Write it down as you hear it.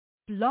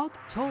Blog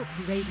Talk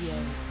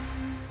Radio.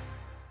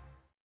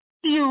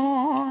 You're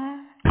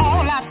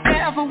all I've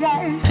ever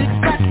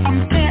wanted, but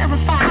I'm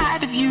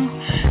terrified of you.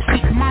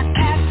 Think my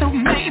castle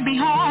may be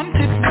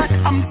haunted, but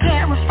I'm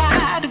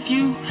terrified of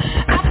you.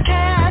 I've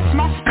cast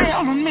my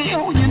spell on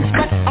millions,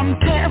 but I'm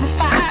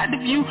terrified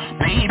of you.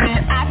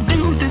 Baby, I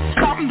do this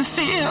from the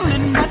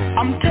ceiling, but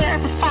I'm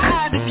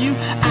terrified of you.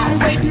 I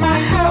wait my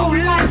whole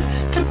life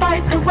to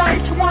bite the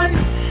right one,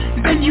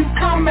 then you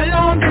come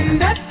along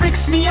and that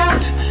freaks me out,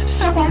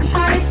 so I'm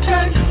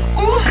frightened.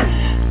 Ooh,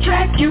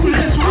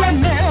 Dracula's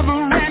run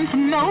never ran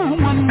from no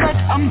one, but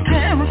I'm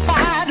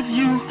terrified of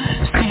you.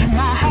 See,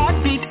 my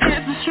heartbeat is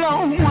a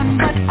slow one,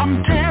 but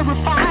I'm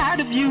terrified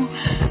of you.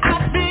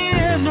 I've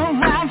been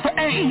around for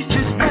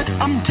ages, but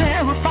I'm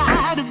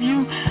terrified of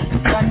you.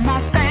 Done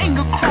my thing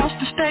across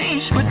the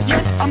stage, but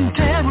yet I'm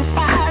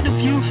terrified of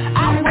you.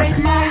 I wait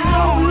my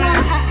whole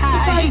life to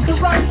find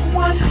the right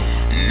one,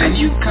 then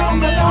you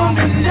come along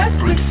and that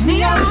freaks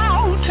me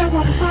out, so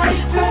I'm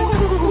frightened.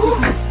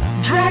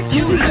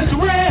 Dracula's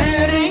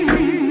wedding.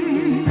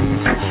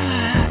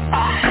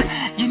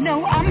 You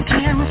know I'm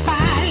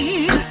terrified.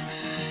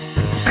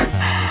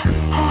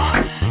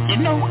 You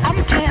know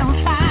I'm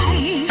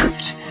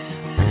terrified.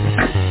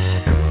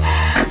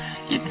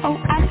 You know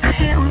I'm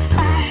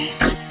terrified.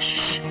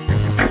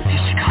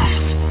 Here she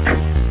comes.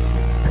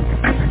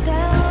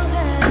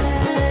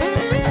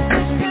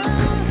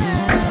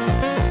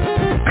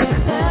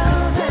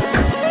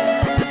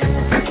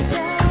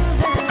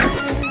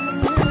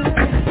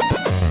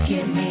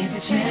 Give me the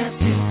chance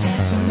to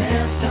dance a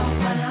milestone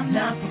when I'm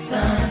not the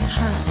sun.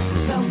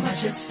 So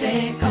much at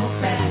stake, oh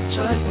bad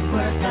choice of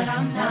words, but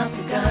I'm not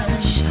the gun.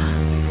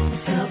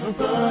 Silver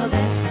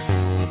bullets,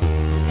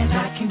 and I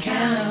can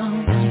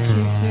count 1, 2,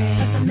 3.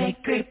 I make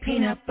great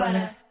peanut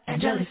butter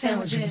and jelly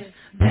sandwiches.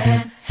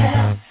 Van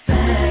Helsing.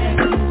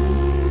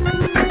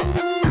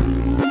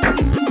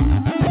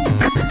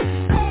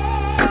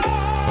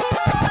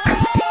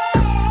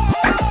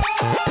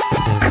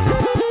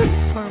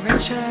 For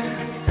richer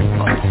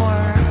or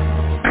poorer,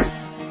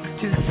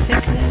 through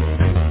sickness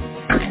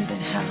and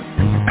in health,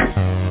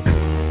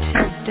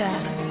 till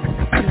death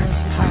do us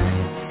part,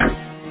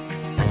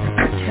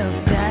 till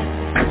death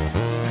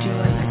do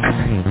us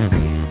part.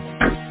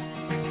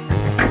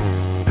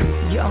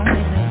 You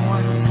only live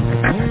once.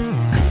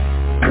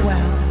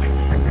 Well,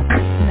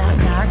 not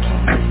in our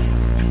case,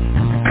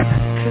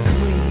 'cause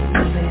we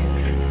live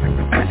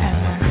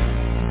forever.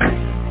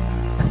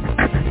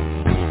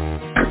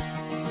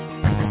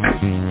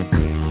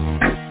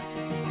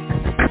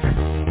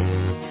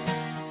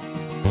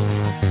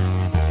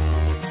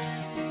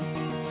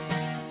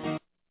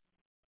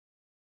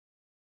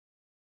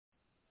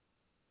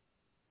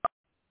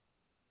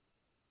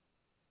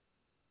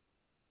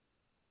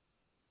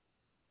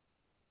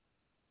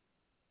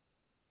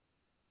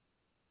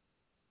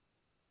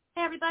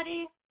 Hey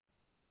everybody,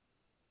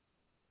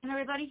 can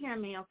everybody hear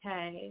me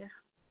okay?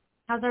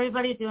 How's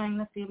everybody doing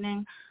this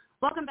evening?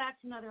 Welcome back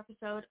to another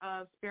episode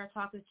of Spirit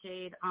Talk with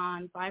Jade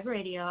on Vibe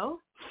Radio.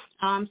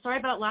 Sorry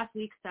about last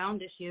week's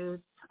sound issues.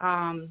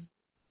 I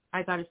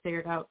got it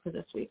figured out for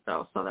this week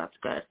though, so that's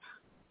good.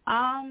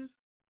 I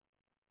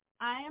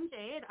am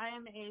Jade. I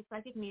am a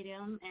psychic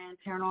medium and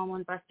paranormal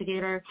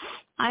investigator.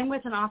 I'm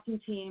with an awesome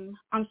team.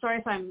 I'm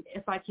sorry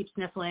if I keep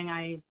sniffling.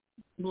 I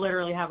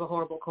literally have a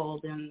horrible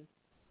cold, and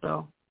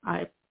so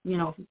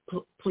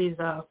please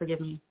forgive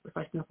me if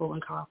I sniffle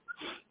and cough.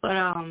 But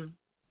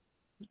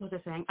what was I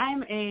saying?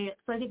 I'm a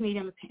psychic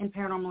medium and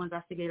paranormal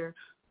investigator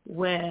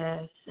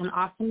with an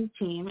awesome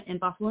team in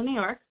Buffalo, New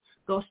York.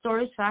 Ghost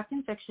Stories, Fact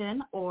and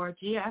Fiction, or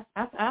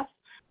GSFF.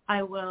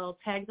 I will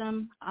tag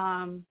them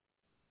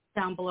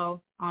down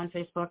below on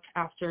Facebook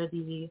after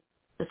this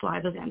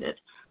live has ended.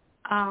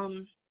 What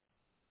do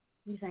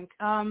you think?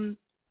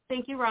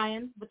 Thank you,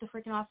 Ryan, with the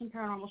Freaking Awesome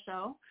Paranormal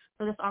Show,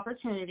 for this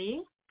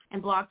opportunity,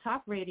 and Blog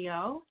Talk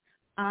Radio.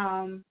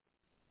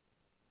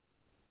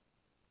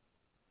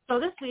 So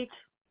this week,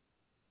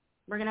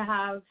 we're going to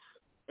have,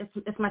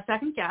 it's my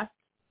second guest,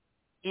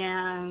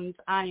 and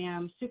I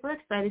am super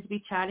excited to be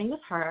chatting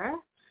with her.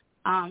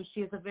 She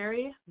is a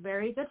very,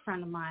 very good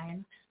friend of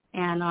mine.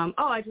 And,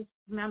 I just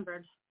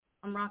remembered,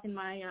 I'm rocking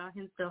my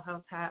Hinsdale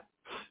House hat.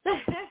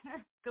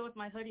 Go with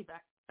my hoodie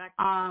back.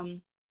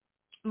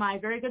 My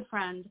very good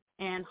friend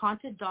and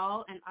haunted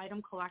doll and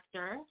item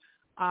collector,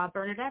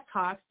 Bernadette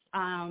Cox.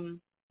 I'm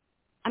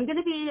going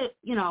to be,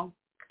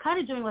 kind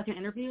of doing like an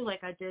interview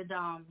like I did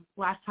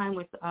last time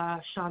with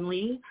Sean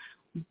Lee,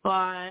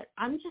 but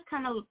I'm just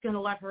kind of going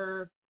to let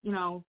her,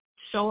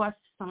 show us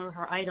some of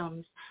her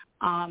items.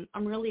 I'm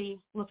really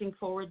looking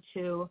forward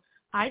to,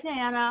 hi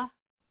Diana,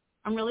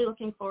 I'm really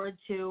looking forward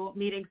to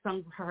meeting some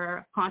of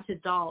her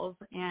haunted dolls,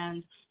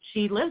 and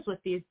she lives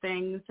with these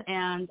things,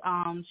 and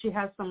she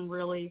has some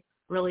really,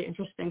 really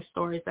interesting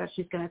stories that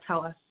she's going to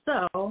tell us.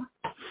 So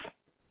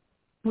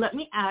let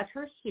me add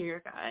her here,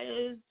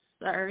 guys.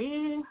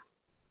 Sorry.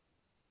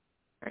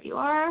 There you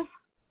are.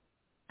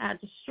 Add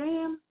to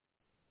stream.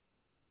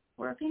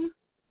 Working.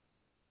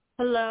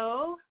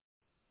 Hello.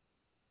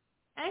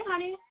 Hey,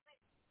 honey.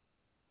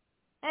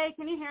 Hey,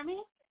 can you hear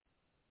me?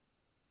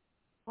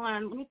 Hold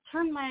on, let me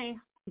turn my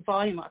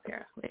volume up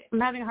here. Wait, I'm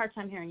having a hard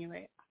time hearing you.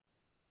 Wait.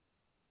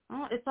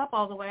 Oh, it's up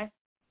all the way.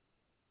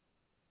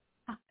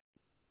 Huh.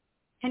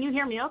 Can you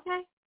hear me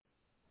okay?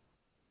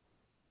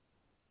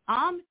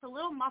 It's a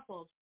little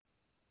muffled.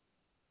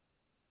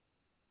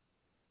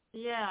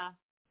 Yeah.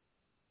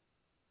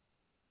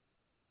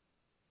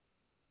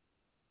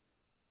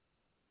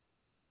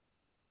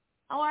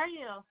 How are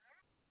you?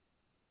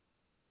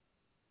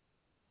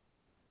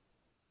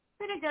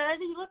 Pretty good.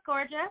 You look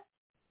gorgeous.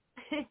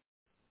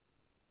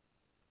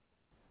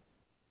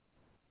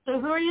 So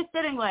who are you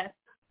sitting with?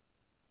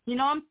 You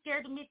know I'm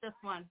scared to meet this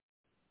one.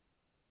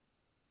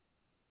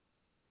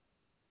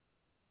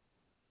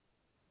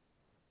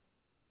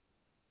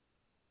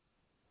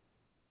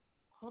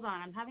 Hold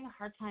on, I'm having a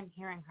hard time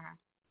hearing her.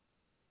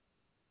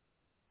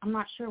 I'm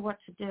not sure what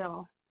to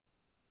do.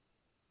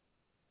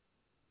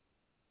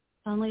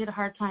 Suddenly had a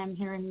hard time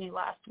hearing me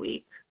last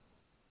week.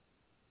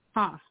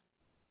 Huh.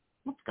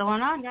 What's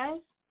going on, guys?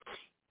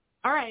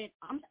 All right.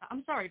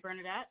 I'm sorry,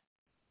 Bernadette.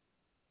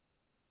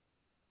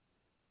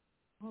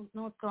 I don't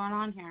know what's going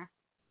on here.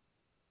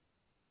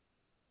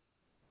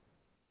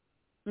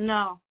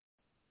 No.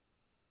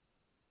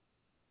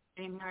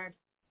 Getting hard.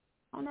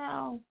 Oh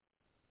no.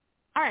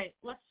 All right,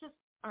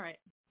 all right.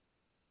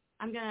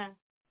 I'm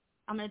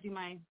gonna do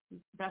my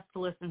best to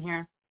listen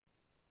here.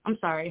 I'm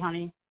sorry,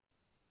 honey.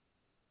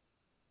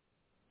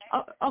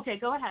 Oh, okay,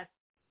 go ahead.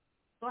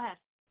 Go ahead.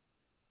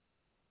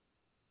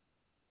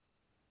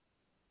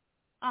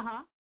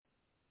 Uh-huh.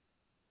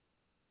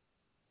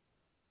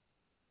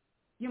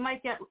 You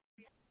might get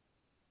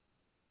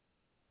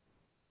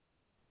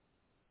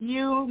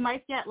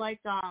like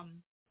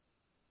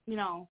you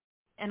know,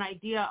 an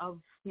idea of,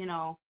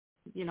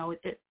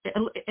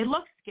 it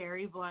looks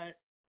scary, but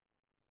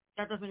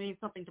that doesn't mean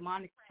something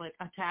demonic like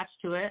attached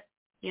to it,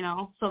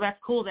 So that's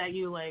cool that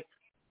you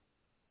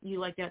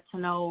get to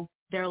know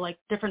their like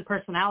different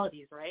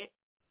personalities, right?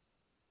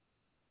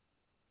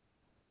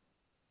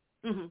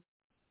 Mhm.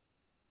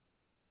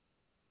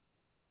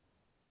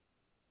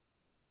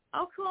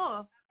 Oh,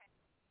 cool.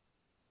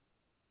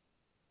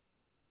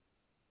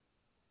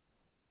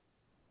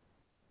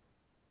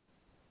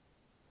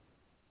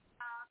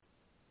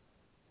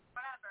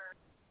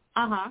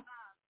 Uh-huh.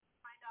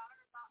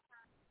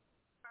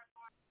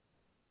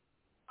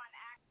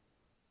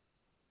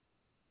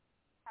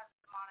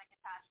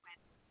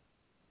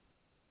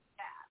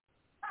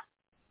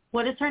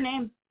 What is her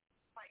name?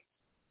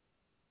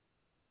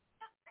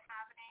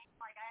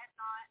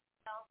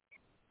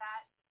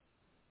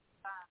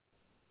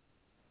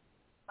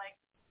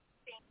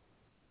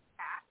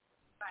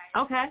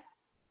 Okay.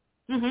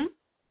 Mhm.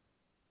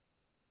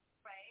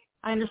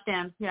 I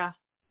understand. Yeah.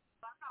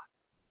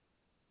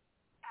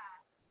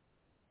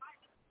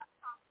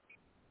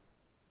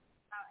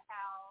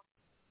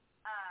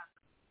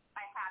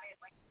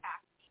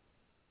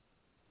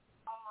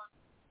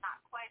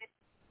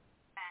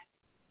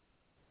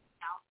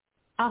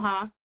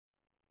 Uh-huh.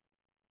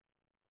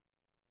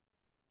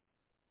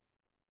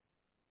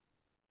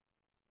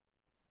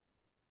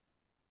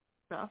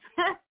 Stuff.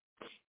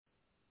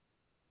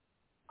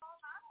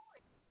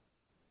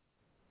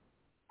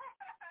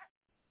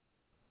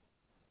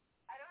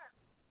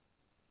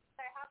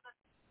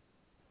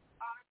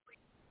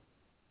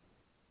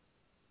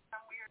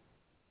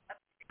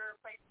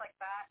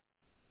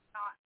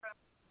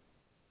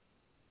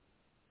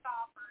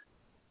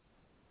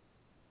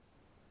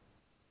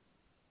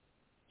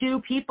 Do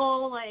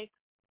people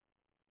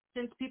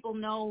since people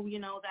know,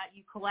 that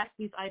you collect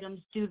these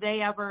items, do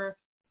they ever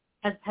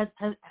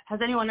has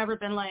anyone ever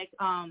been like,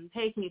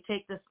 hey, can you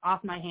take this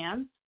off my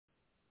hands?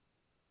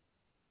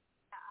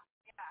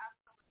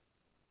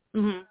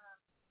 Mhm.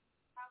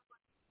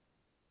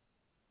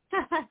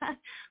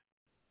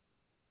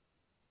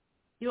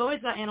 You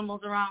always got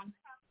animals around.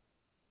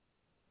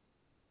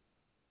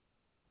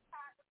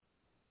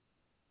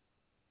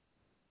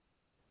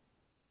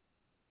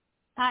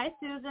 Hi,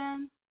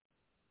 Susan.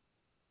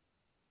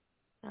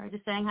 Sorry,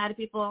 just saying hi to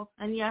people.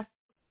 And yes,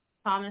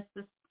 Thomas,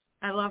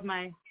 I love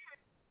my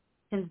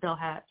Hinsdale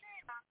hat.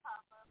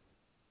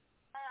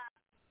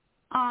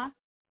 Aw.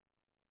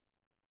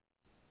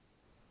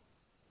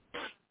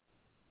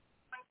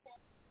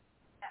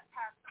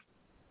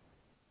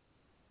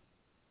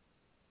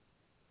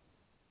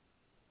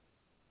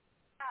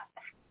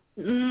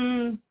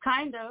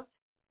 Kind of.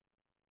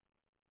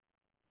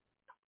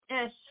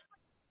 Ish.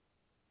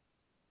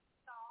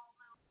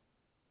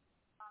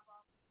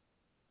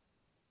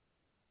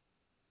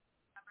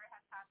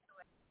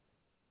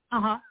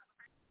 Uh-huh.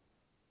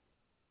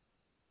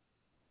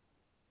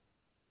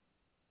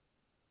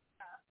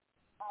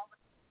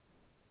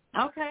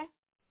 Okay.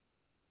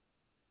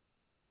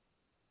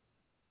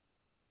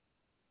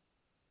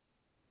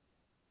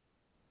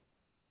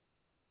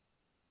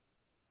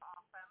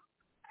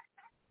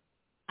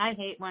 I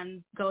hate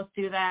when ghosts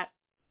do that.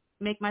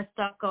 Make my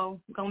stuff go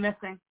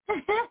missing.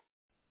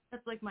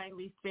 That's like my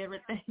least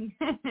favorite thing.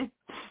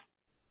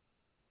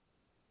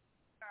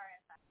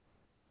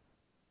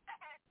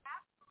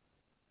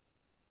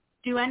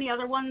 Do any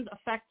other ones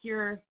affect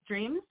your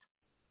dreams?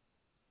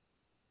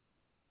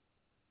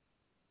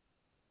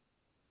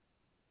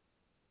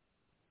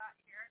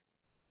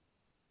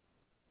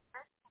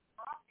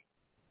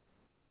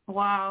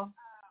 Wow,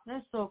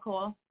 that's so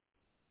cool.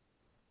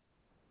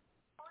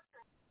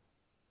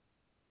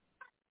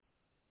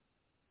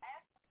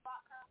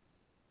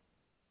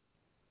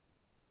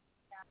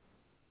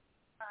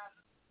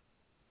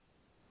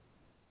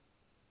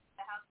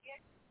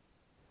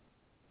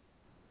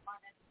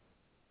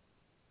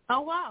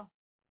 Oh, wow.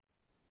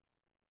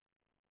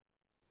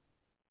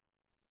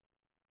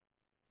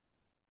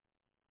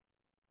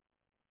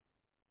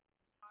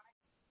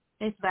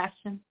 Hey,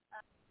 Sebastian.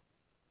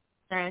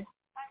 Sorry.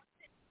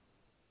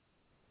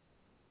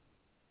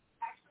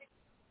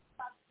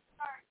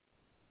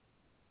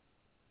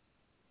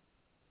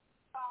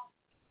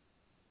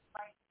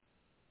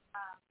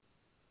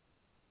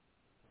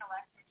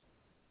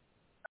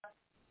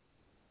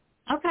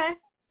 Okay.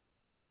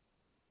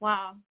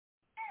 Wow.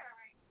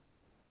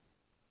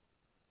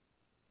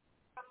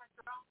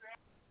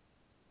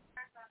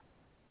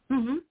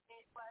 Mhm.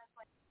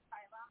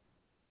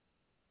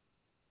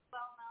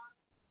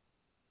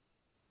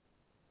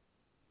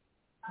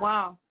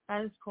 Wow,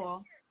 that is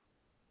cool.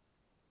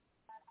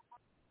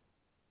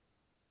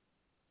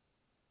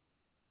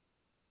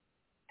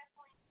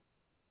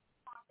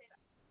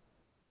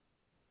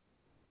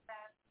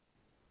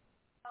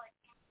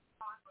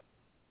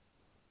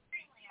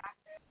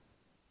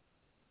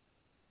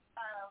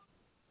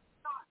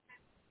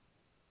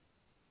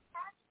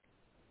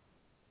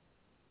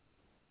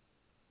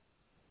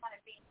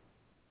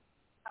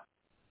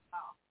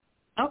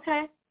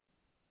 Okay.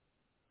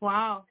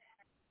 Wow.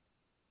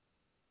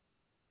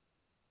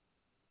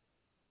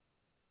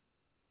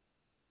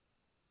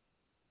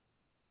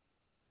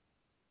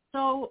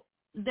 So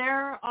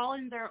they're all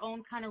in their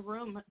own kind of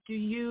room. Do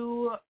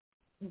you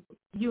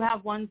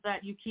have ones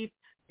that you keep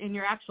in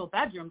your actual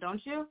bedroom,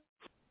 don't you?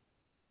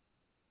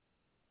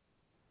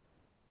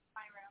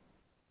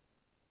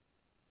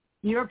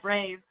 You're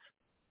brave.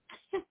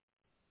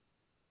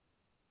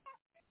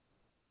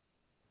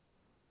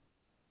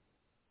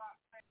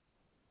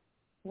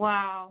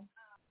 Wow.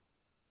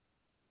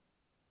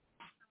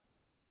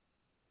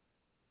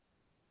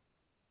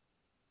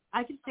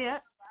 I can see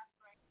it.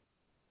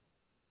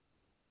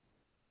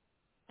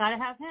 Gotta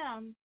have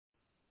him.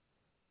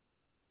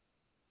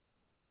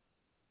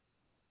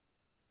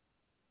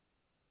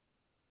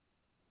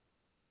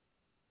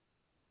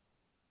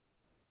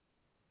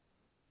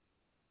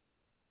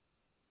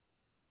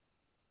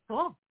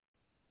 Cool.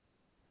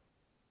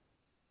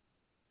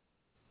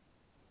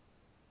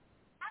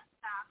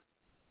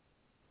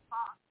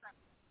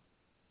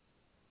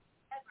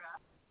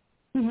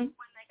 Mhm.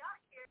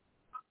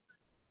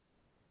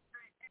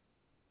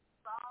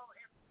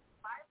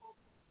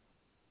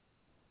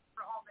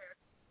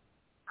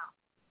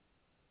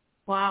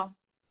 Wow.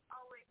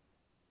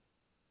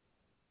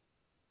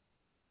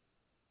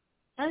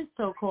 That is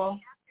so cool.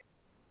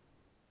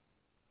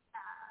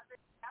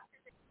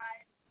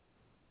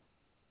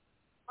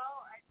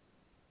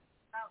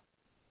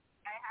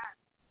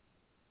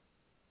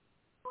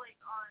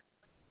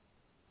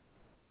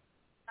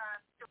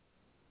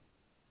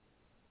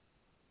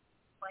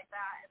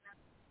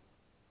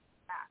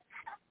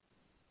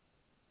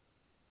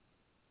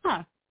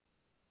 Huh.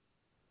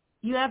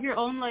 You have your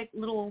own like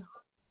little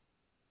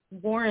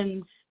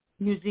Warren's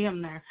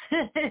museum there.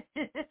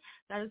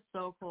 That is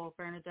so cool,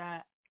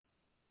 Bernadette.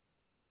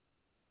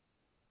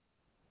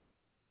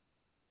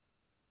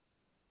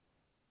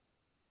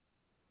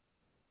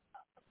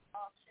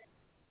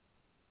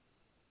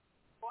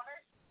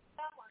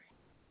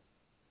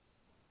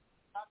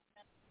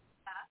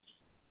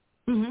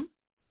 Mhm.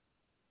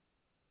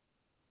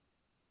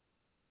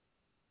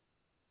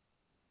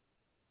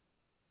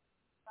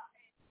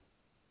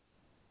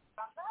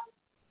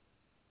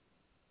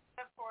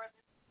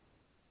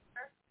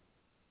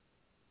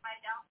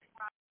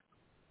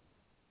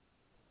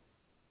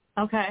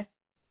 Okay.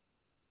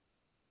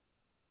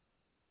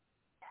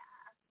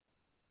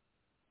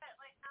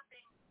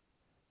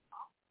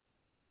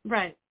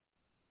 Right.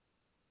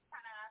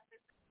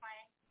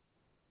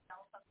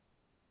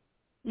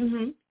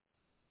 Mhm.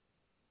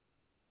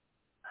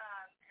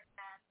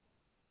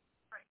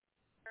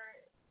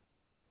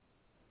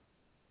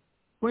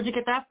 Where'd you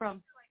get that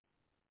from?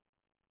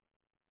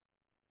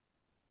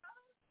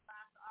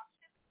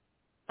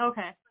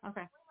 Okay.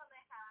 Okay.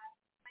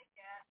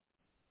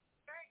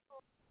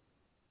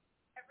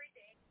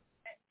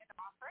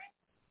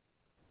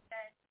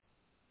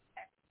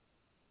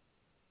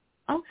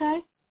 Okay.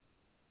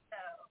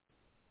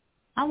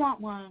 I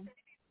want one.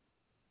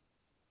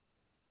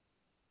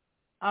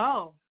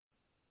 Oh.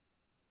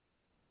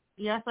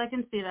 Yes, I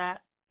can see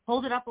that.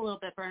 Hold it up a little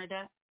bit,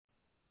 Bernadette.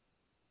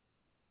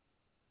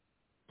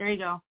 There you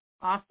go.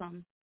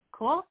 Awesome.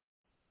 Cool.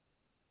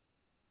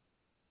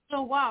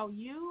 So wow,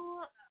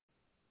 you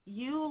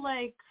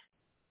like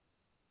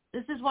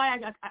this is why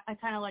I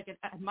kind of like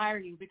admire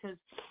you because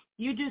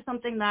you do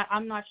something that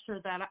I'm not sure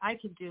that I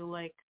could do.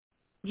 Like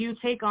you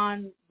take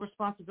on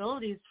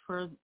responsibilities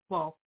for,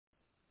 well,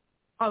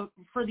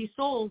 for these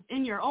souls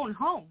in your own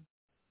home.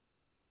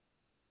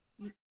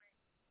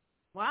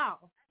 Wow.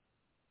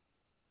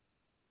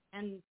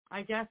 And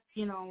I guess,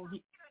 you know.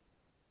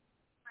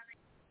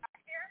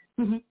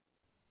 Mm-hmm.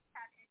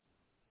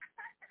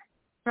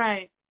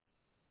 Right.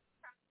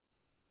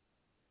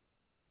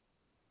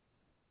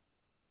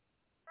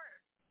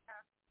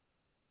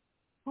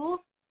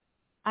 Cool.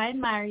 I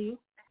admire you.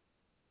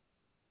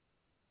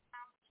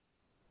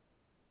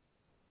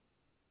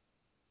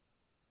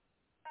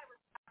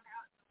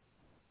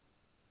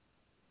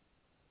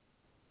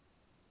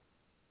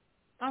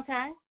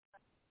 Okay.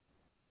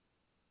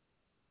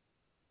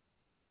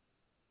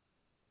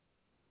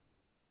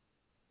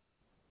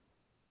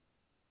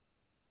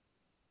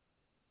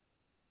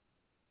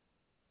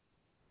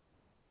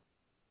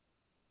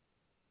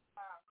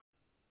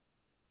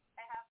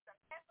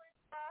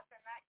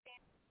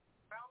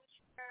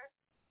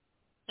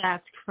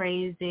 That's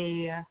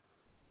crazy.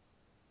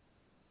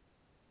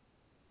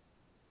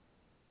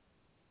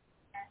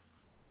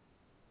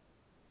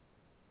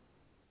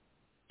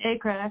 Hey,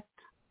 Chris.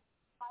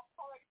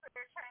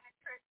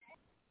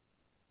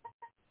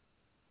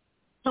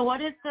 So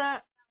what is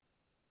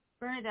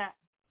Bernadette,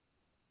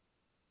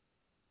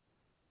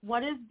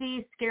 what is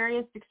the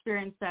scariest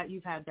experience that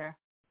you've had there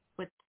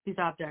with these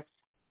objects?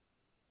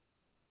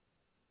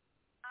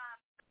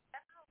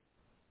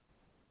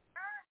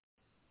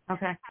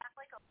 Okay.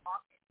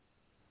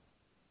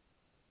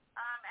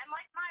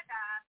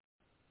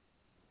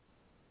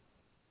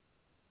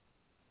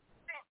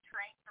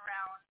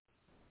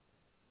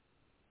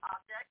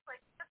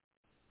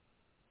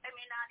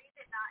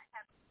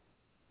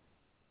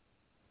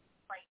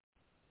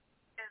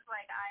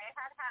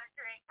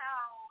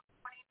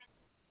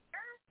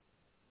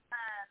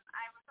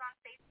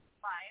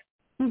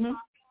 Mhm.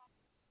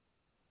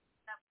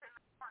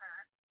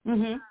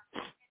 Mhm.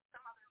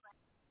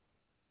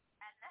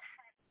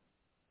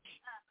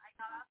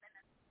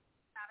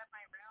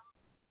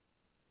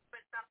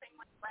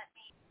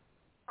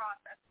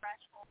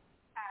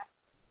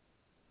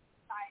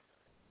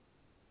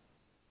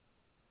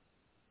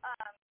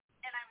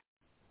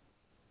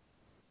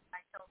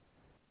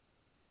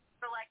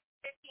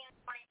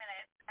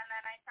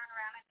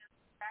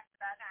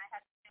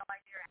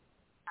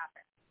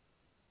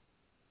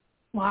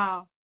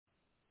 Wow.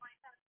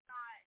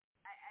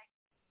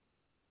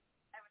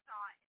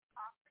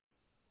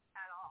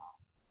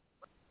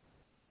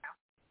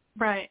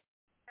 Right.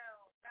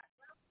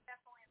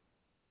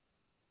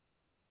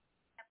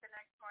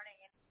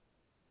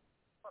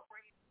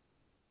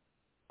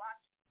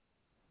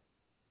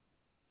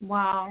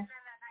 Wow.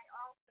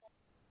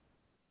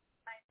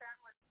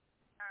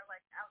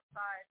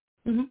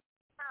 Mhm.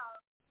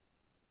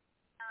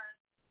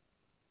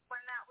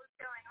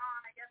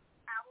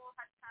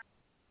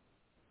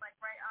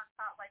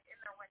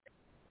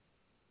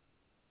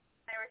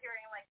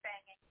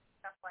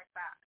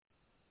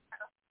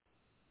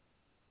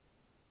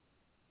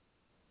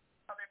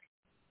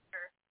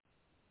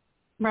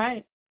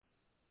 Right.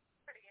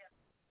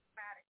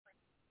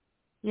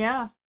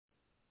 Yeah.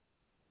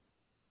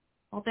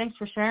 Well, thanks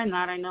for sharing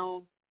that. I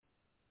know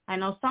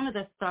some of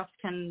this stuff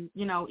can,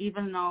 you know,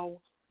 even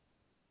though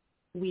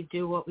we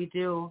do what we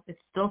do, it's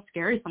still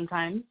scary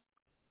sometimes.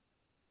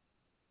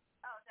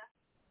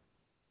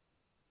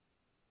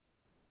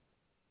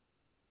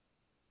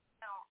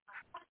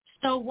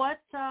 So what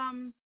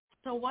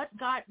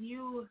got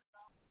you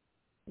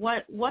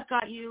what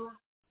got you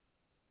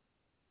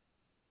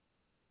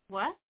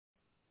what?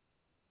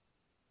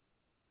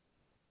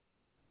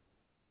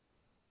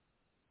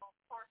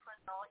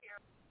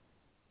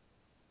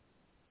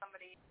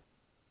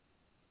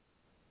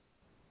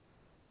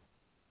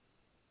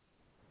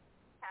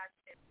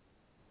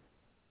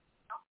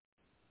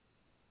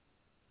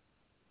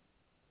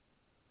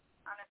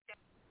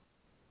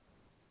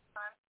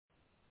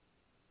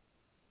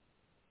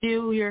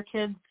 Do your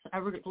kids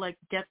ever like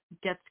get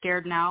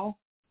scared now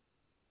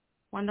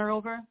when they're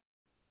over?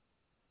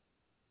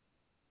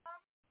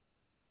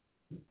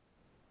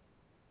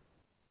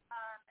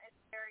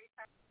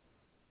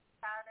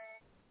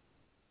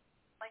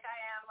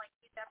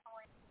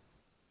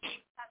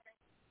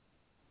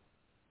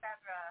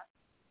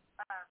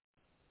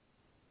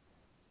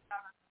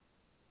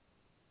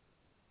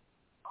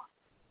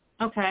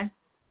 Okay.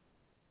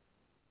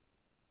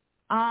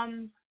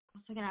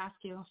 What was I gonna ask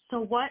you? So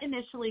what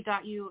initially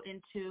got you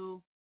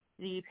into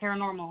the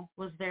paranormal?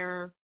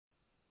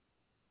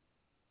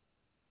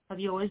 Have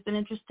you always been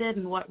interested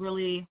in what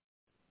really?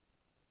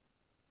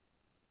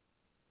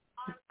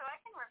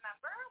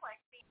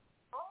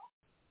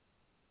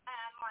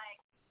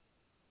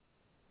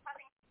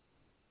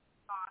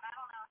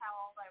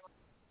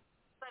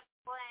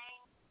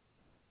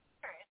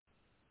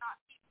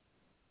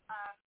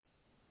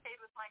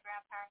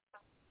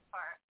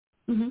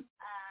 Mm-hmm.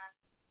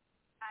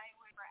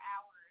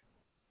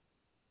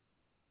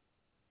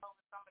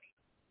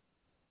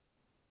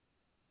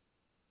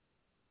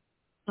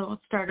 So it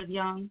started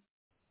young.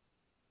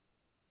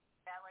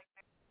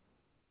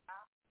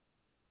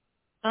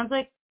 Sounds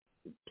like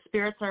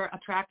spirits are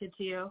attracted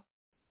to you.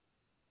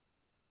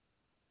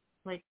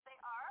 Like They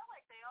are,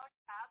 like they always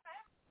have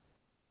been.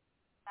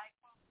 I think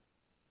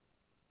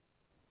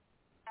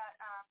that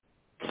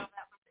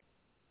that was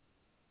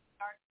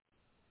dark,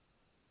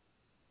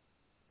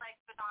 like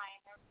benign.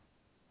 They're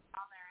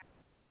on there.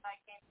 I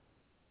came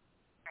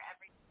where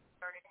everything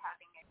started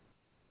having it,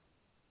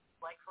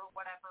 like for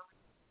whatever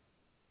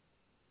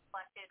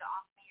reflected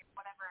off me or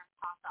whatever and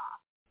popped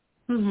off.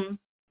 Mhm.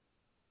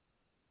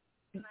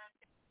 And then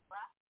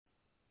left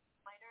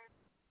later,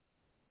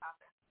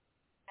 happened.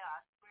 Yeah,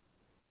 it's weird.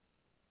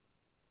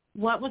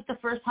 What was the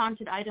first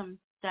haunted item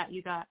that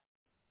you got?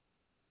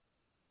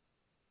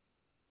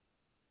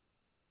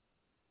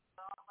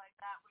 So like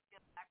that would be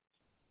like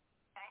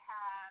I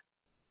had.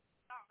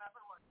 I don't remember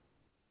what,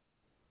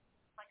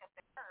 like a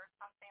bear or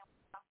something.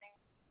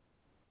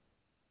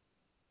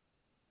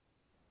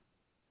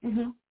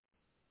 Mhm.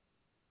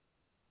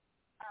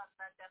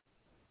 That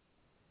definitely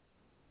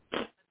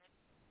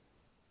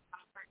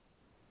comfort.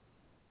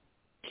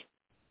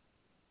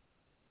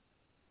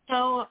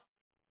 So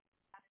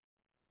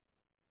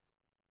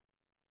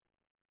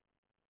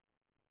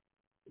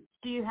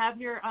do you have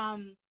your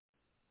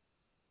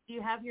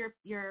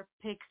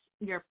pink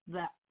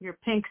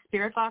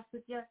spirit box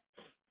with you?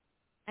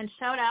 And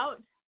shout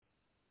out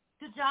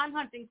to John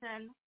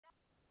Huntington.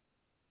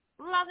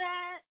 Love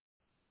it.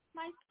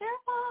 My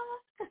spirit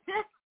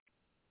box.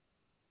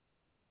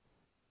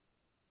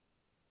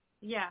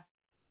 Yeah.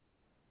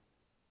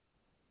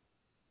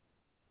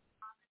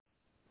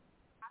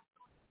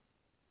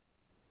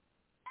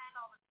 And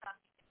all the stuff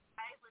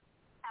I would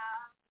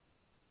have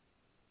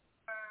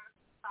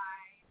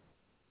by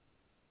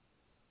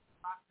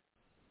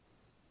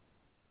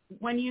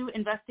When you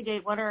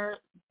investigate, what are,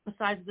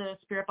 besides the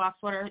spirit box,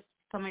 what are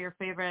some of your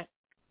favorite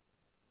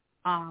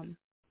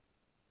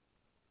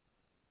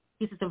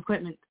pieces of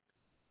equipment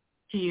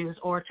to use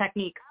or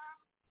technique?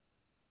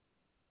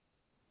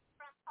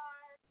 front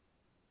part,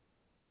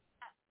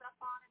 that stuff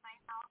on in my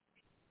house.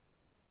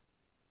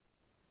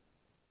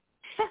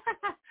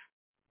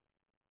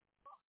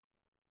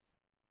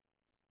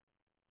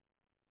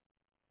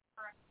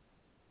 For a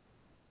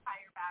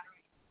tire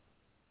battery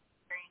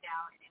drained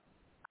out and it's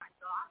not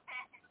so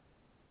often.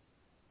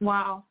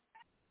 Wow.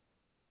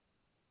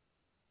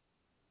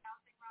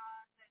 Housing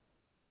rods and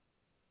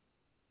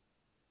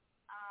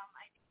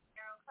I do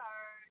tarot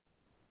cards,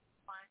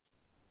 lunch.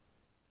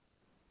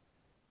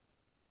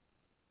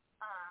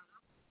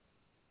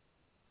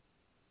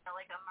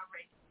 Like I'm a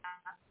rich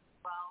as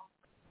well.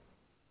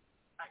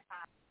 That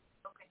kind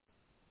of okay.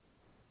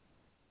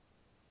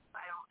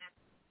 I don't know.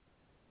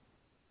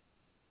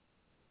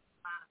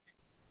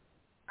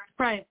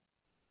 Right.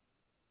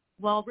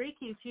 Well,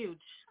 Reiki's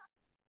huge.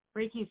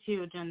 Reiki's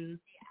huge, and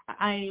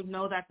I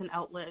know that's an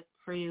outlet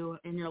for you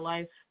in your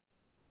life.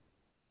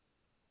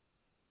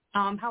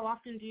 How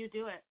often do you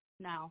do it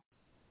now?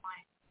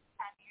 Like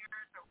 10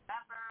 years or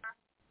whatever.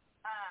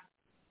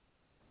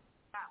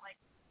 Got like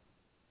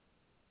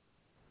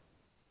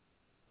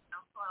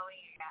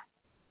flowing again.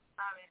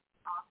 It's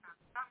awesome.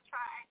 I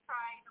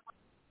try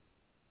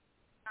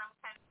some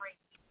kind of break.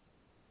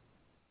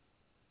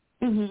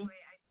 Mhm.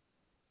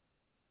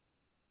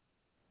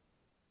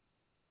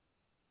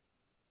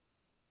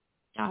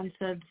 John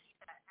said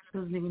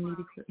doesn't even need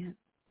equipment.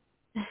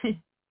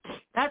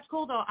 That's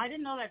cool though. I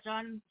didn't know that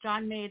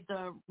John made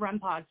the REM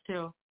pods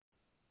too.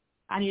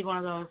 I need one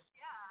of those.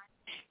 Yeah.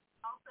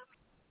 Also,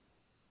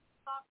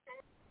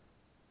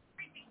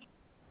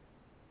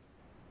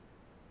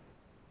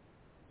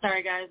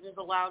 Sorry guys, there's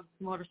a loud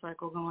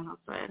motorcycle going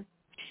outside.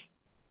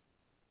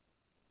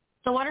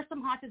 So what are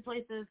some haunted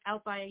places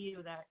out by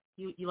you that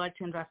you like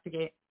to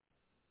investigate?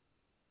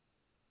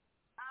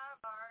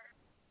 bars,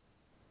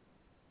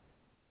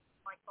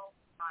 like gold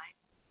mine.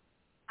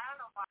 I don't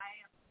know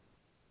why.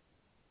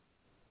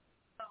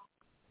 So,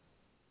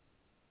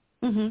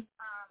 Mhm.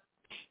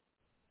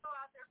 go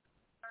out there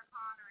for a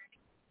con or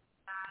anything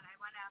like that. I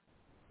went out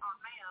on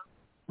my own,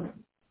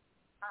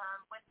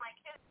 with my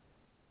kids.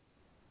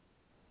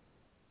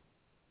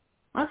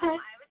 Okay.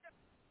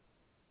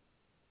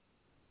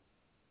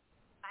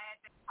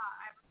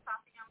 I was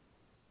talking to him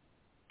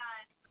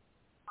and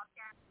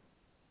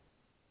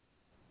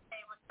say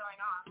what's going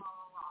on, blah,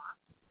 blah, blah.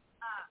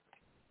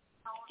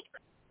 I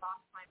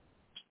lost my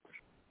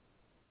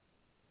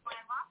when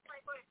I lost my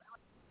voice, I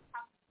was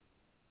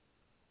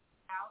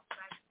out, but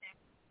I was saying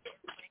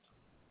like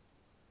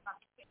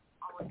something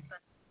all of a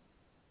sudden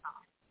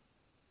stopped.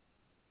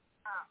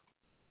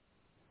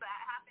 That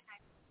happened.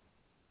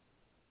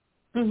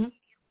 Mhm.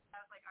 I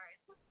was like, all right,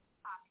 this is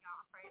popping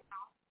off right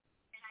now,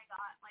 and I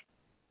got like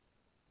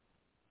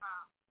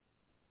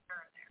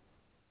there.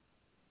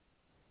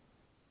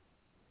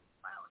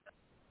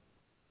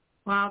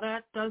 Wow,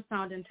 that does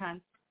sound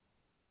intense.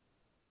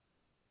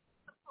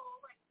 The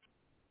whole like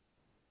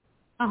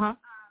Uh-huh.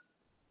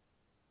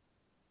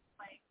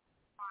 like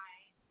my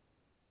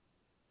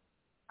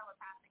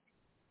telepathic,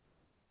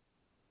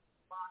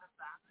 a lot of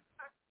them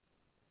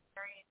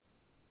very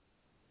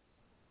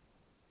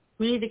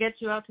We need to get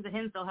you out to the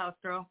Hinsdale house,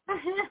 girl.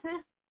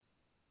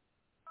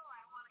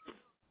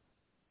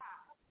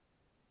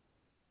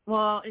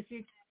 Well, if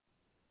you...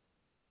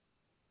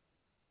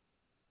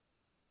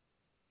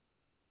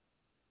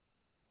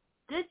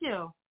 Did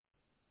you?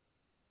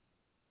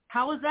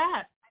 How was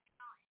that?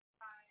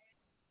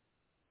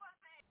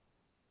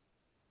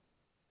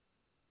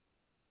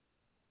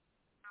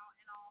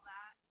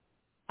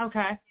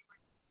 Okay.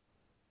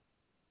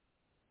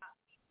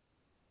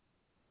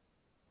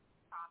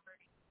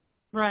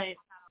 Right.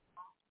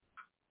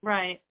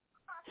 Right.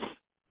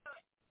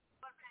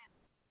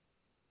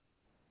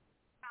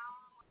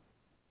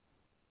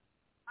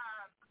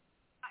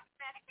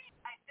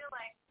 I feel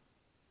like,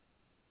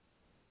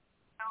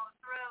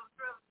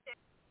 throw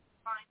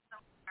find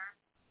somewhere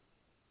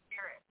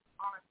spirit,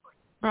 honestly.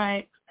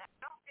 Right. I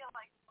don't feel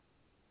like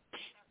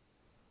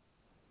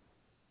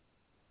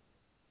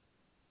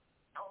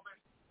older,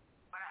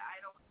 but I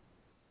don't,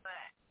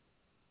 but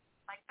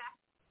like that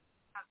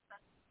have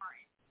such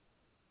stories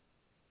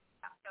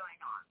that's going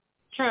on.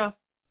 True.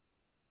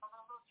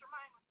 Although those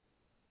remind me.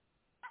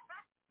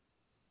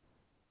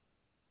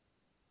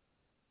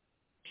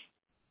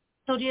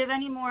 So do you have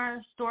any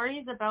more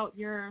stories about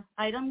your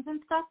items and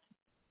stuff?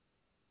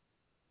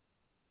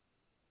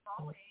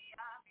 Molly,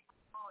 because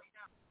Molly,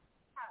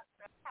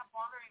 have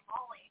wandering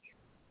Molly.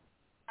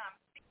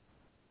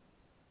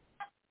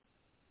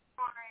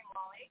 Wandering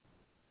Molly.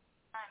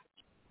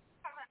 He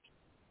come at me.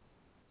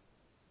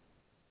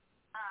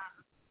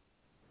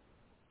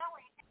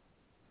 Telling him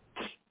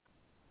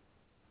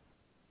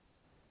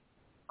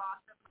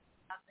boss of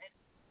stuff and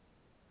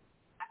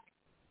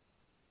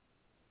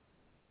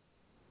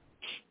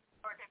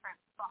or different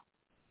spots.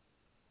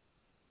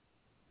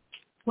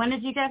 When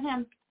did you get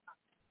him?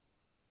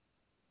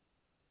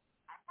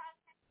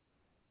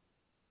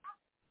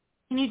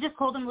 Can you just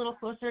hold him a little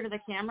closer to the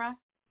camera?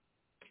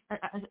 I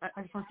just want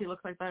to see what he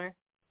looks like better.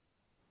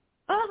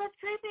 Oh, that's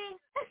creepy.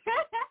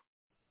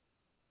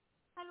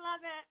 I love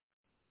it.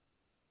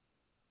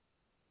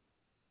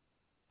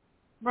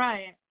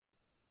 Right.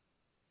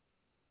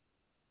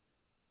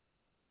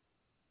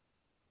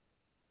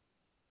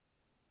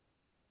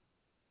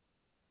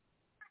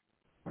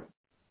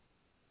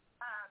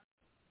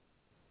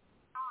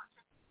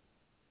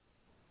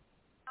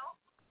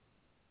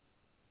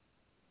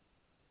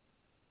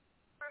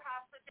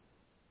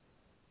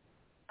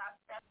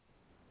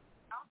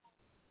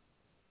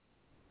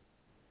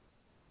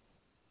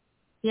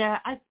 Yeah,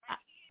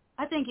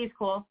 I think he's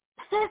cool.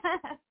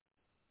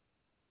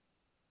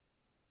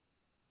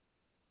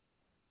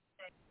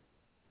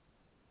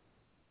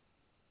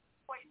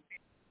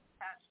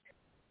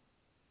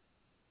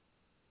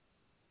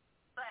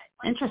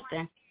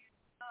 Interesting.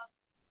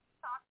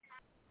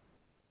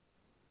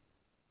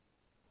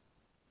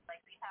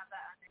 Like we have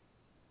that under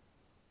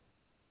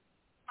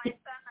my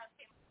son that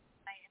came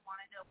tonight and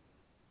wanted to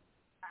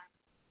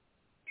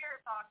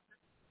spirit boxes.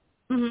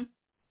 Mhm.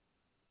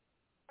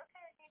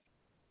 Okay, I think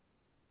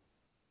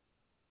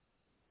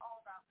all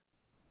about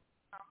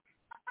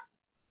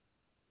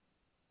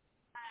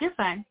You're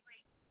fine.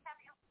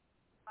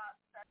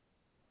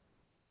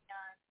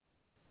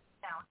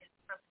 Down his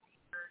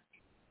procedure to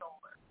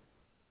shoulder.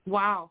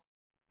 Wow.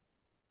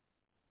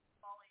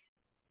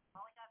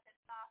 Molly got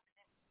pissed off and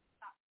then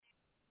stopped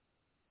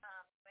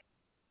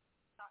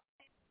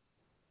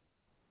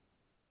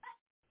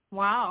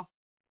Wow.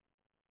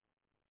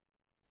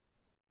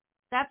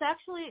 That's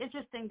actually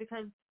interesting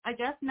because I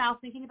guess now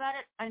thinking about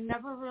it, I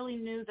never really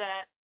knew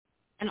that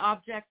an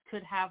object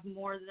could have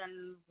more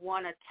than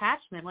one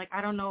attachment. Like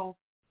I don't know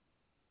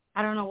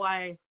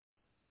why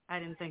I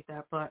didn't think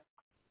that, but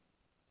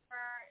for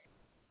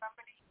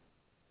somebody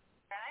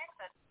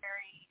that's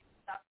very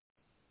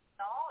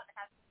dull and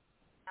has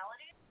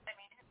personality. I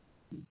mean,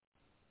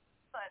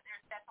 but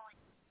there's definitely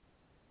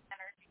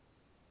energy.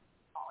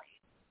 Molly.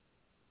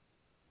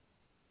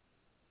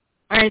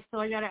 all right. So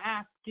I gotta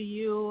ask: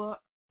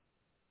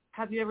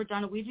 have you ever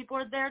done a Ouija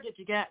board there? Did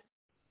you get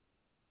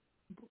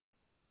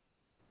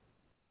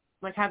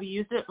have you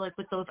used it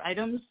with those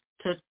items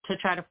to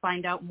try to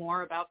find out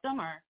more about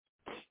them or?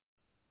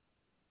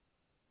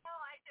 No,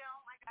 I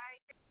don't. I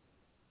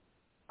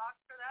talk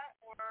for that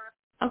or.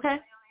 Okay.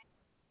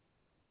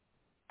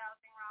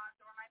 Housing rods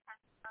or my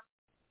pendulum.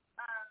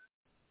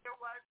 There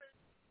was a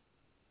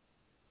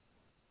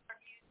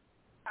review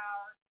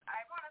house.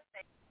 I want to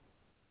say,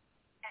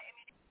 I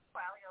mean, it's a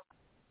while ago.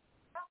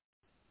 So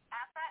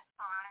at that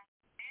time,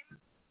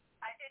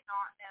 I did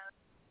not know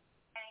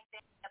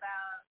anything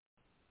about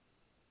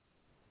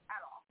at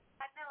all.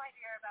 I had no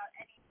idea about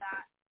any of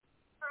that.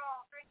 We're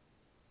all drinking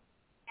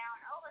now,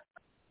 and let's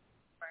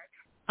work.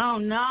 Oh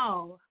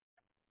no.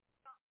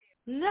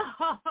 No.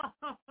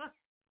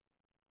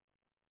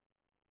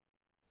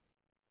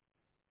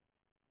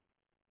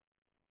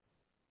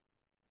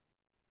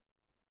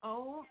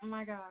 Oh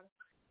my God.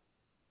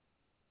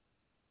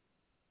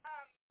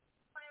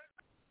 When it was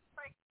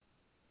like,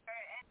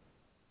 and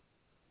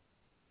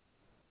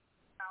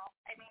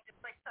I mean,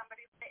 just like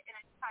somebody lit an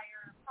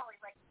entire, probably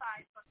like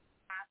 5 foot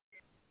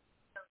acid.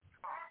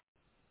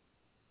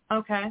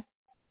 Okay.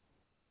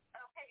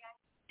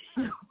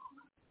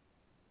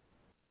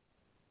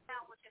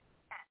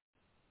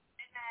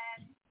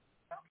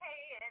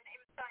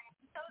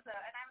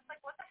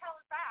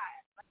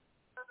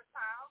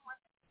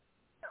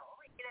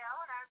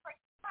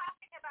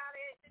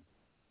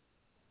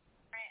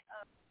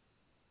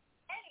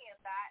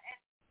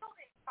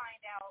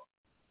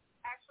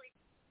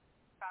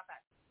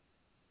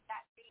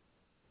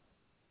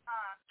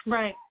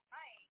 Right. that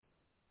night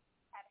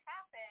had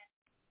happened.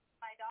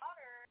 My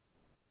daughter,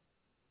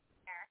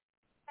 there,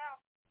 no,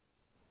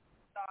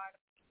 God,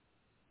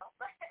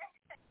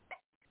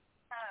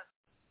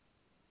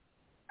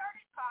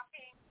 started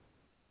talking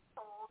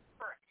old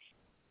British,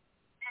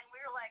 and we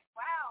were like,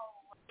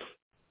 wow, what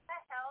the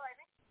hell? I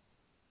think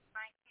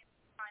 19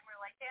 time. We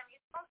were like, damn, you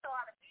smoked a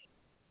lot of weed.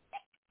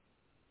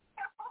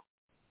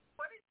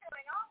 What is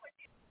going on with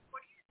you?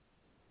 What are you?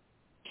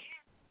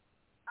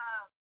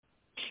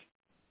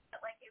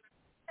 Like it was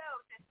so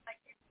just like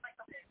it's like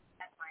a bit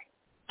at my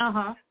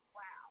Uh-huh.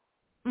 wow.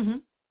 Mhm.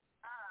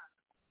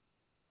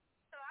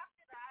 So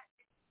after that,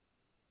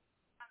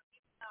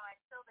 even though I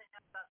still didn't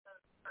know about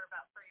those for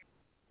about 3 years,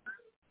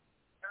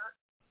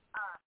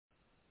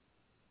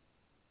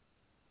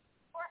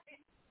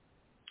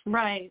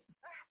 Right.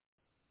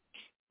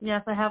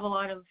 Yes, I have a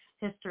lot of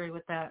history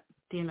with that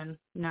demon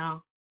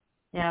now.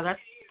 Yeah, that's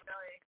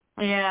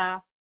really, yeah.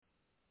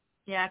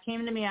 Yeah, it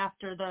came to me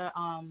after the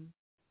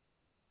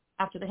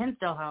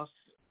Hinsdale house.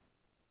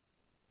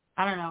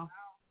 I don't know.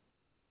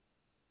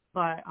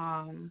 But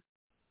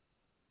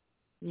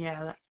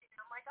yeah, that,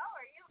 I'm like, oh,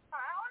 are you a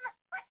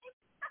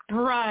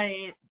clown?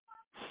 right.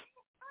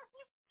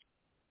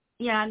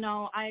 Yeah,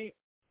 no, I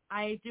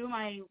do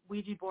my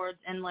Ouija boards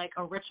in like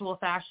a ritual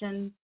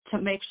fashion to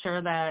make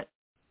sure that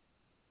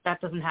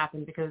doesn't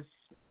happen because,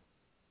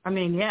 I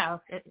mean, yeah,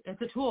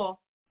 it's a tool.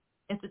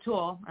 It's a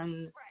tool,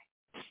 and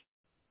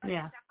Right.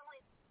 yeah.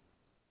 Definitely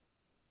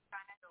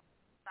kind of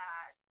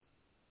that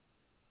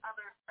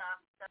other stuff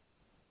that's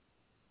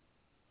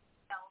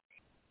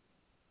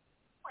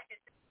like a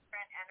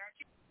different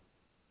energy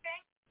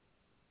thing.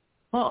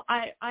 Well,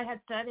 I had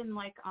said in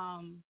like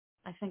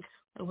I think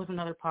it was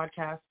another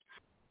podcast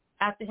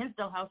at the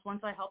Hinsdale house.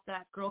 Once I helped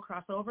that girl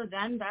cross over,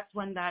 then that's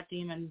when that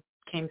demon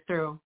came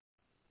through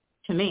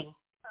to me.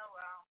 Oh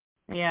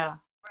wow. Yeah.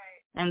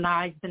 Right. And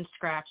I've been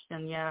scratched,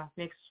 and yeah,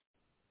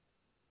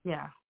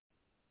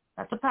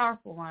 that's a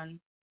powerful one.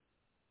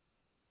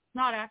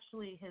 Not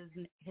actually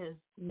his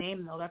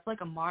name though. That's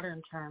like a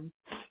modern term.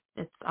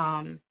 It's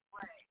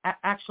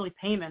actually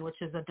payment, which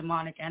is a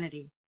demonic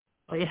entity.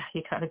 Oh yeah,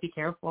 you got to be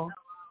careful.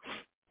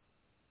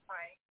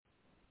 Right.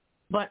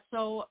 But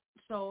so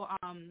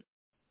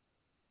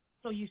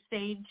you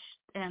sage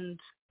and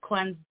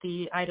cleanse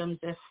the items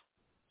if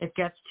it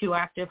gets too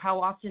active. How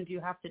often do you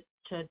have to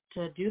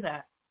do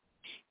that?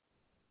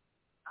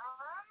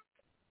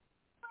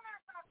 When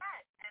there's an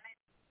event and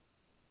it's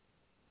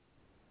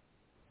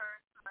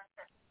first month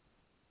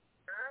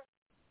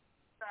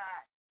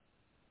that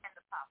tend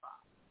to pop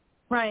off.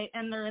 Right,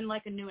 and they're in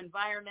like a new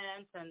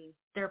environment, and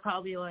they're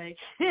probably like,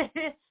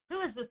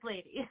 "Who is this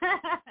lady?"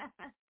 I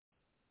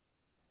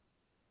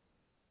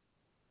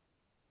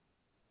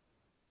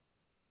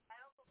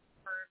also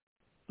heard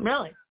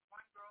Really?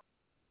 one girl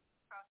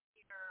across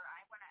here. I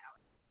went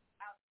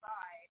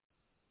outside,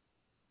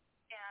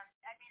 and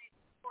I mean it's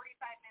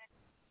 45 minutes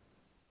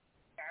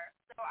there.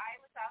 So I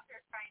was out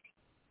there trying to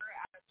get her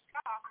out of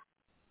shock,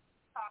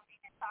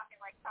 talking,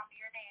 like, tell me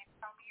your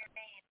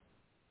name,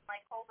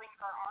 like holding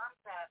her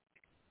arms up,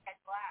 head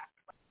black,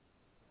 like,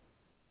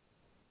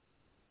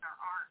 her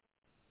arms.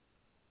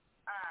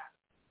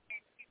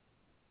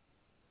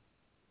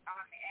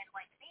 And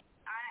like me,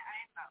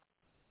 I'm a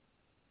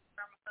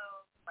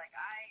dermatologist, like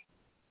I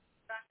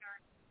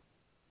thunder,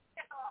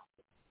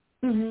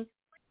 Mhm.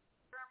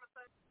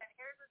 dermatologist, and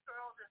here's this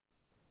girl just,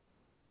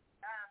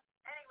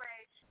 anyway,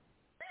 she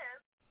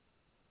lives,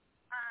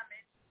 and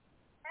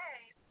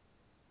hey,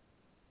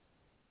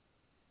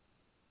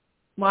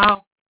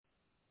 Wow.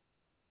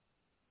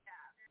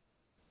 yeah,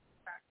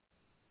 there's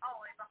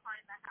always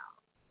behind the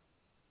house.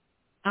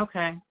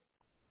 Okay. And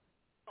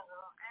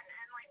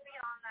like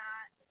beyond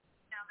that,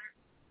 there's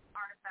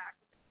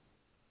artifacts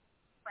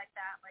like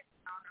that, like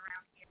found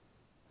around here.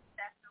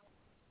 Definitely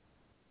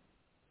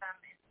some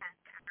intense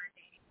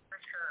energy for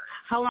sure.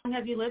 How long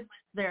have you lived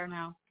there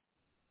now?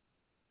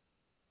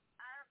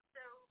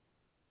 So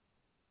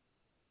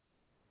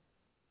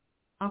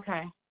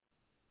Okay.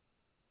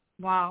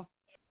 Wow.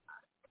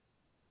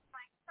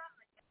 like some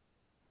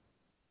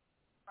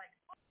like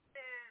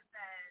horses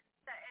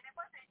and it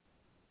wasn't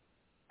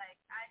like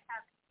I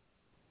have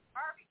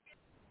barbecue,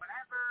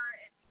 whatever,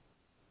 and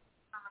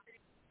I'm a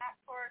big back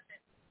horse and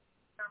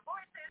their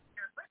voices,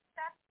 their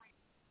footsteps,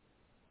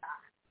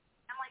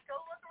 I'm like, go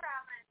look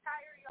around the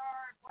entire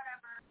yard,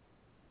 whatever.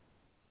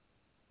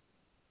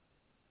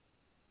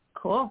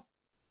 Cool.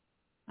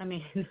 I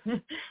mean,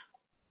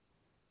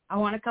 I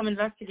want to come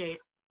investigate.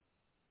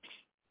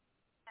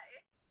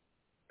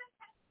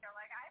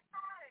 Like I've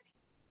had it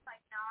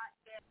like not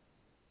get,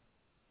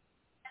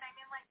 and I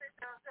mean like there's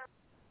those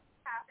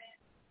happen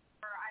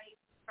where I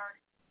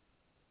started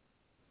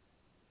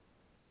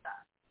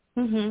stuff.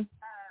 Mhm.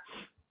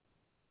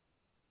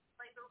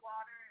 Like the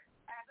water,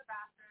 I have a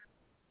bathroom,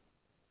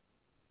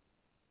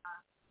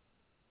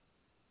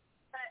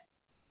 but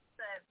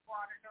the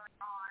water going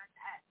on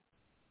at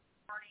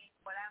morning,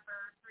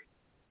 whatever, 3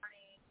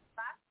 morning.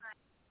 Last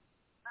night,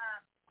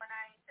 when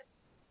I took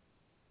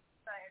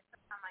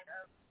I'm like,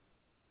 oh,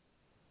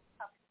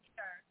 help me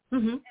sure.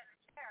 Mhm. in the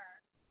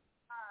chair.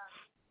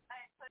 I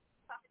put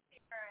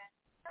puppeteer and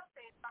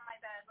showcase on my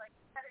bed, like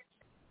headed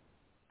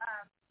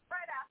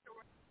right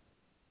afterwards,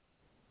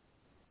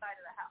 side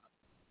of the house.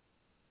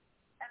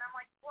 And I'm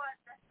like, what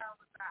the hell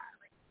was that?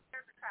 Like,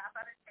 there's a crap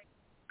out of it.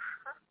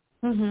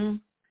 Mhm.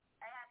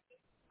 I had to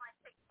like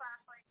take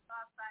flashlights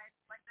outside,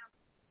 like no,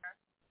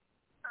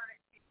 turn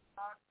it to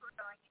dogs were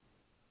going.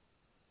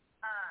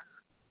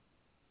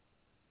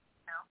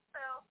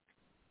 So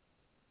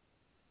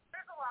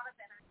there's a lot of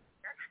energy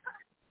here.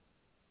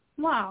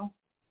 Wow.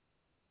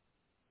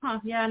 Huh.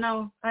 Yeah.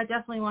 No, I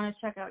definitely want to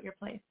check out your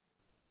place.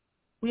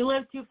 We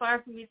live too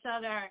far from each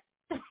other.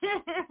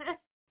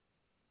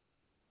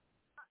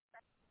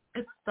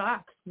 It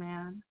sucks,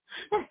 man.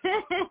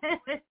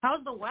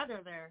 How's the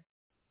weather there?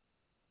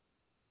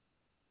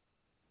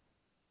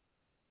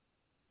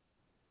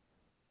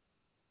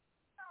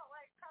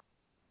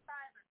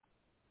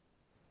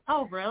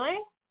 Oh, really?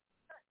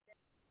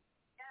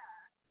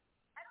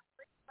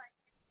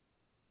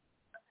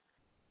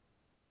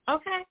 Okay.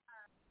 I'm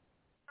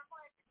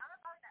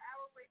about an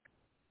hour away from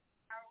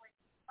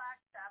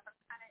Flagstaff. I'm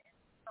kind of in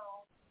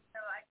Seoul, so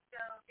I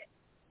go get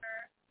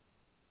dinner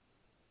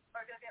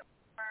or go get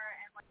dinner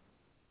and like.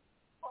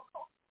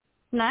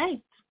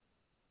 Nice.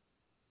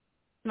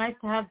 Nice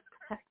to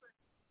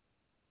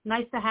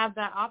have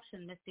that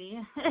option, Missy.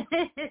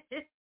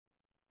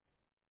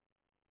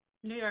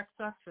 New York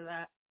sucks for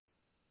that.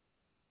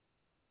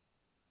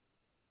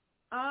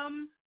 Let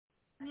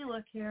me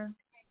look here.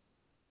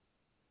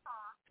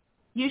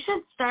 You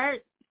should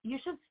start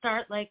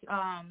like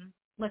a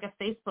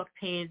Facebook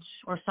page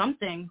or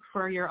something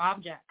for your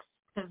objects,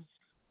 because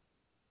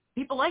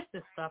people like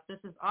this stuff. This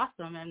is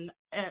awesome, and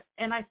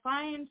I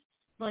find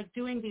like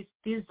doing these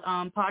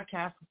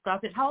podcasts and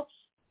stuff, it helps.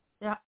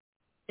 Yeah,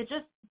 it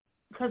just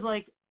because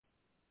like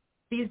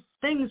these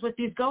things with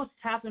these ghosts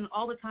happen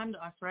all the time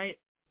to us, right?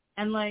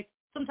 And like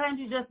sometimes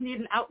you just need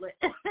an outlet.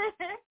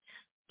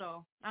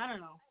 So I don't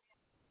know.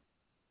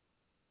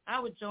 I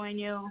would join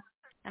you,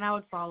 and I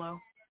would follow.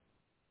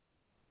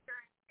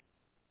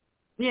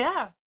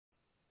 Yeah.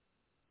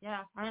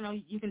 Yeah, I don't know.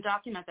 You can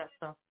document that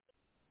stuff.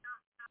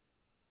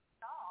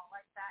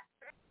 Like that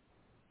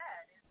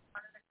is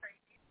one of the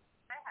craziest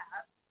I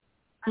have.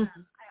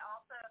 Mm-hmm. I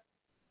also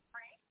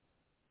pray.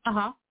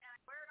 Uh-huh. And I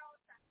wear it all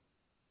the time.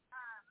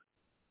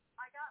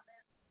 I got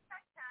this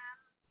tech cam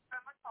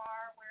from a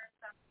car where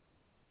it's a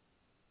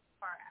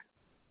car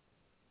accident.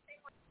 They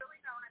was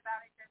really known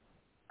about it. Just,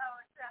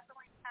 it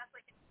definitely has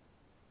like a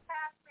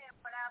attachment,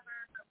 whatever.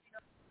 So we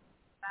don't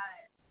know about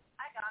it.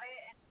 I got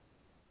it, and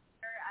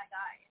I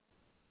got it.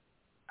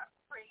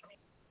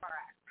 Crazy car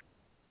accident.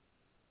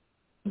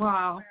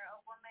 Wow. Where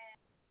a woman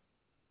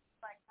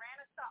like ran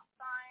a stop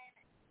sign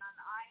and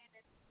I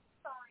ended up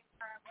following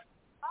her with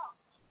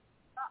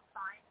stop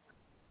sign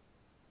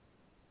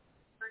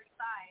 35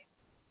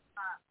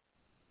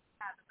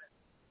 out of it.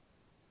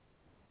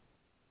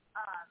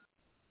 So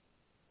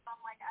I'm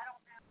like, I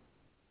don't know,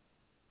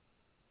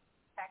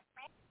 text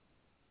me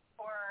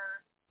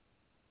or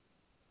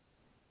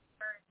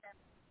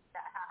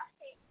that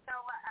you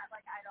know what,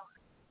 like I don't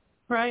know.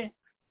 Right.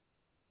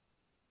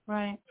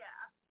 Right. Yeah.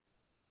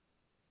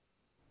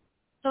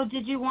 So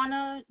did you want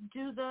to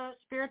do the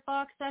spirit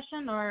box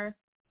session, or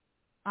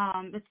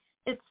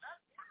it's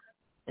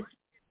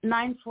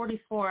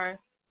 9:44?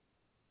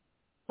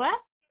 What?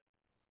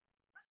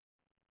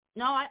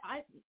 No,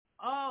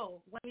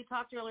 when we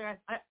talked earlier,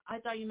 I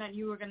thought you meant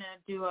you were gonna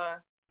do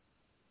a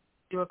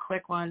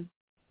quick one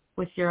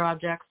with your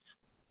objects.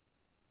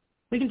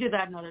 We can do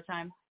that another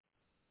time.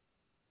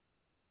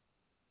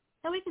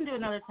 Yeah, we can do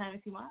another time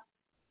if you want.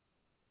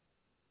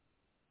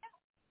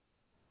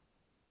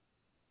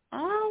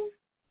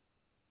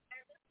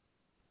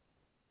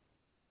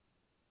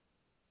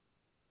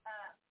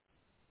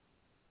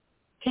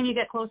 Can you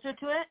get closer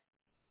to it?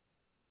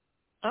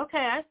 Okay,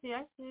 I see.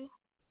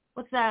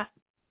 What's that?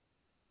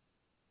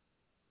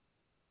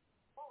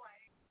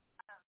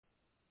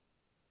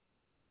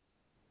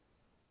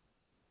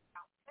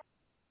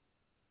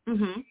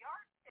 Mhm.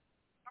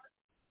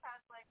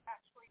 Has like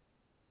actually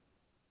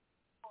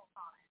holes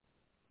on it.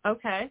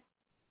 Okay.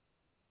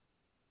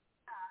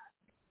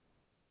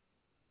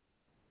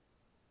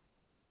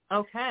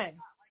 Okay.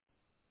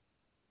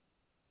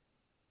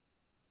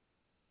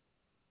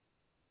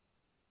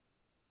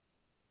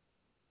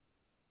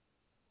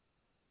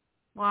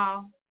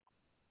 Wow.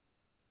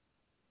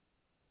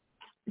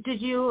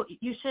 You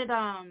should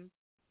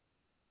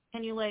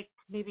can you like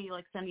maybe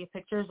like send me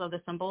pictures of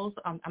the symbols?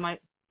 I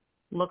might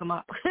look them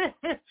up.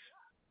 'Cause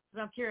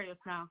I'm curious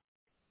now.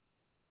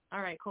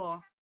 All right,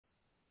 cool.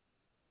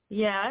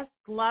 Yes,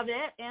 love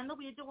it. And the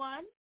Ouija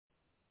one.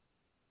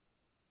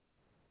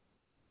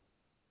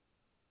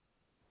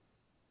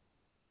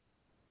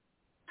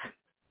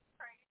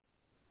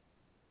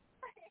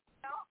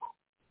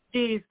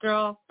 Jeez,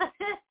 girl.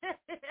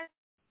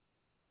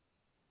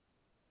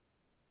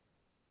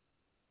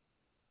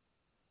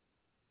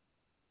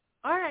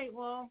 All right,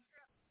 well.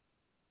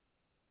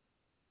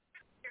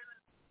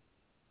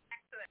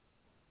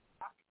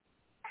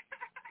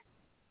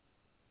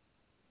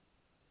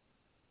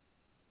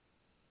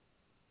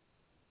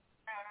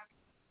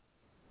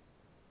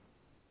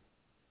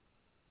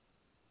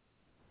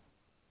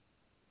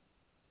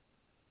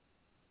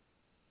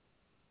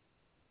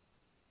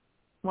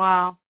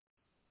 Wow.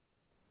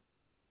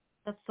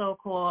 That's so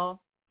cool.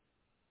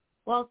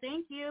 Well,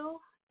 thank you.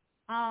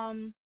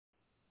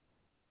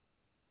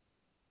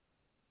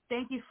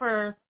 Thank you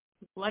for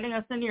letting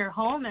us into your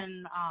home,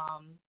 and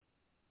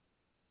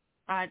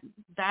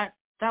that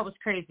was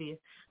crazy,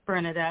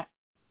 Bernadette.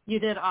 You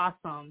did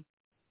awesome.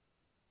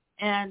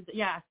 And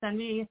yeah, send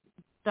me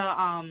the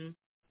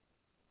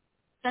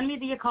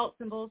occult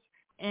symbols,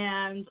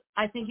 and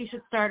I think you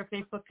should start a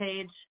Facebook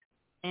page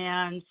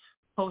and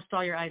post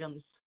all your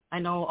items. I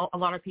know a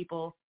lot of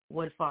people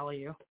would follow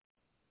you.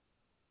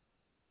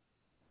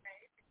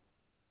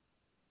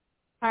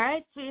 All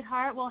right,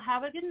 sweetheart. Well,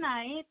 have a good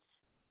night,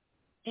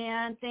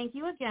 and thank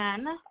you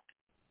again.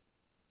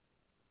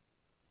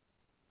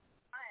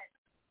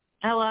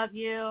 I love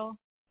you. All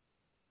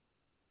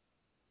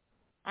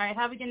right,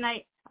 have a good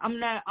night. I'm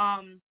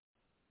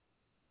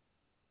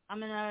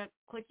gonna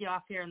click you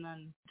off here and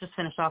then just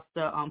finish off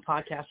the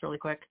podcast really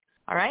quick.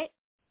 All right.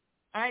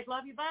 All right.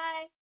 Love you.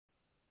 Bye.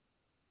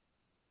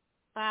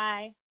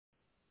 Bye.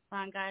 Come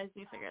on, guys.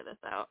 We figure this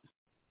out.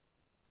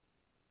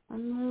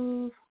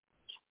 Move.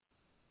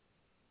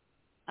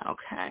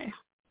 Okay.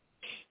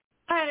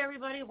 All right,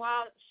 everybody.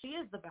 Wow, she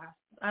is the best.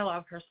 I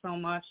love her so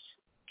much.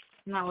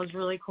 And that was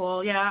really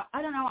cool. Yeah,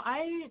 I don't know.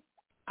 I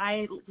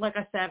like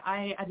I said,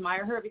 I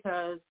admire her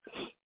because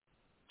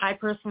I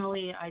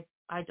personally,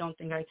 I don't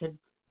think I could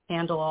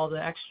handle all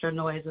the extra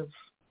noise of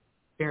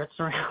spirits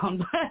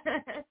around.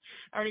 I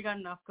already got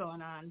enough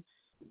going on.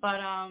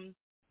 But,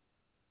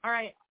 all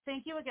right.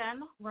 Thank you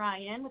again,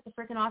 Ryan, with the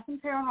Freaking Awesome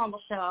Paranormal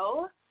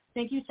Show.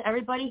 Thank you to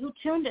everybody who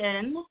tuned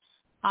in.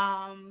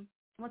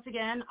 Once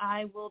again,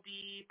 I will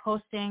be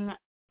posting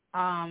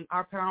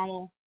our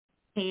paranormal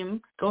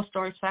team, Ghost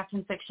Stories, Fact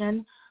and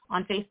Fiction,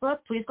 on Facebook.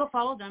 Please go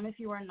follow them if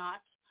you are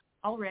not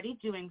already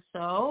doing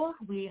so.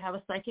 We have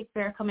a psychic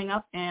fair coming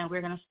up, and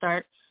we're going to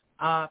start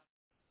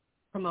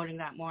promoting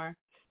that more.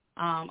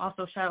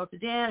 Also, shout out to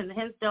Dan and the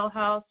Hinsdale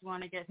House.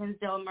 Want to get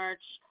Hinsdale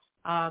merch,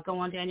 go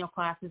on Daniel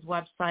Class's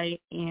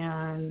website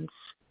and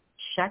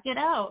check it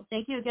out.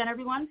 Thank you again,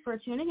 everyone, for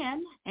tuning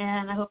in,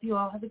 and I hope you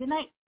all have a good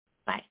night.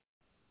 Bye.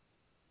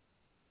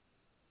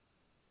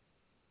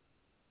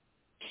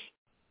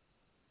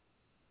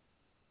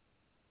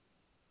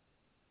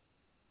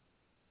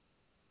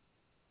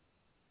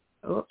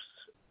 Oops.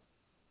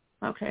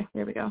 Okay,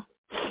 here we go.